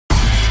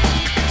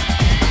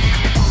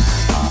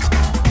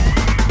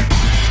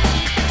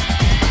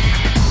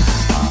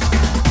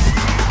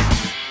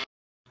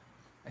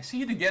see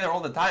you together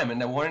all the time,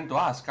 and I wanted to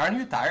ask, aren't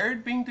you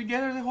tired being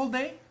together the whole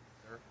day?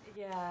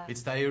 Yeah.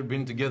 It's tired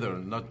being together,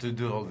 not to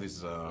do all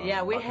this.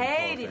 Yeah, we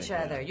hate each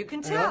other. You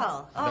can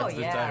tell. Oh, That's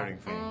the tiring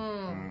thing.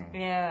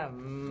 Yeah.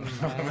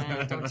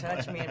 Don't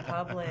touch me in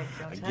public.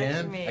 Don't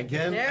touch me.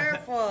 Again? Be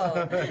careful.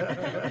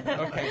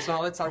 Okay, so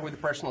now let's start with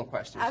the personal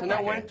questions. So now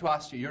I wanted to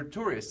ask you, you're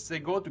tourists, they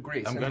go to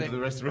Greece. I'm going to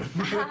the restaurant.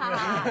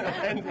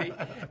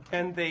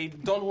 and they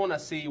don't want to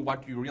see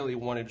what you really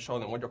wanted to show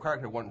them, what your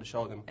character wanted to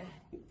show them.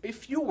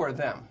 If you were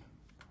them,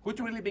 would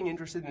you really be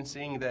interested in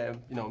seeing the,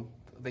 you know,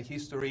 the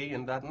history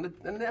and that?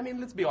 And I mean,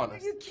 let's be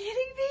honest. Are you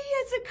kidding me?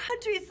 It's a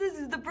country. This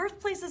is the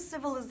birthplace of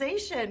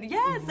civilization.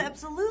 Yes,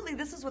 absolutely.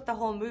 This is what the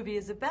whole movie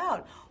is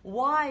about.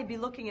 Why be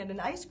looking at an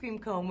ice cream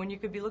cone when you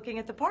could be looking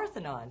at the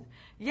Parthenon?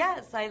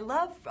 Yes, I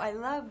love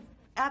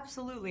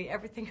absolutely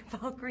everything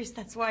about Greece.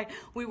 That's why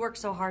we work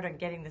so hard on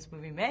getting this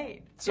movie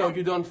made. So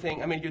you don't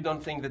think, I mean, you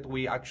don't think that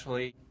we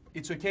actually,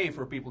 it's okay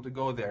for people to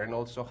go there and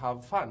also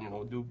have fun, you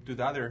know, do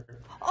the other.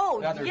 Oh,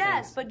 the other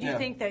yes, things. but you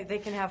think that they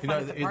can have fun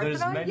at the there's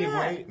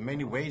Parthenon?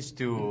 many ways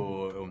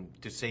to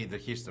say the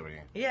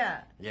history.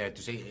 Yeah. Yeah,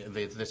 to say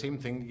the same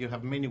thing. You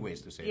have many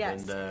ways to say.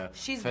 Yes. And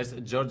She's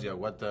first, Georgia.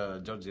 What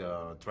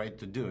Georgia tried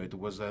to do, it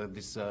was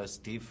this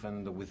stiff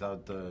and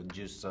without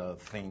juice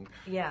thing.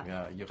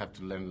 Yeah. You have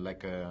to learn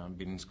like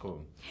being in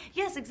school.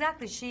 Yes,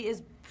 exactly.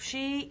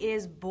 She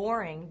is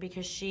boring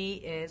because she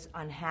is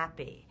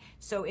unhappy.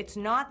 So it's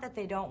not that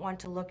they don't want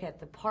to look at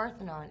the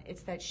Parthenon,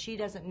 it's that she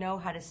doesn't know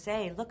how to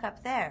say, look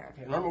up there.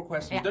 Okay, one more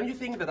question. Yeah. Don't you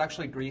think that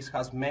actually Greece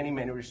has many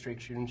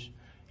restrictions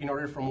in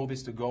order for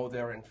movies to go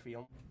there and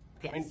film?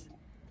 Yes. I mean,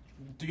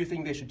 do you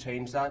think they should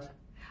change that?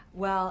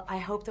 Well, I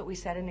hope that we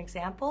set an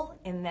example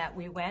in that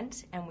we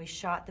went and we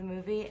shot the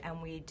movie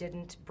and we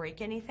didn't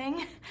break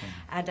anything.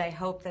 And I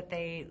hope that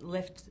they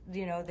lift,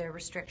 you know, their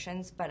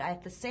restrictions. But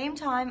at the same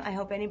time, I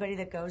hope anybody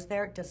that goes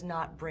there does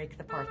not break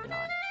the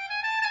Parthenon.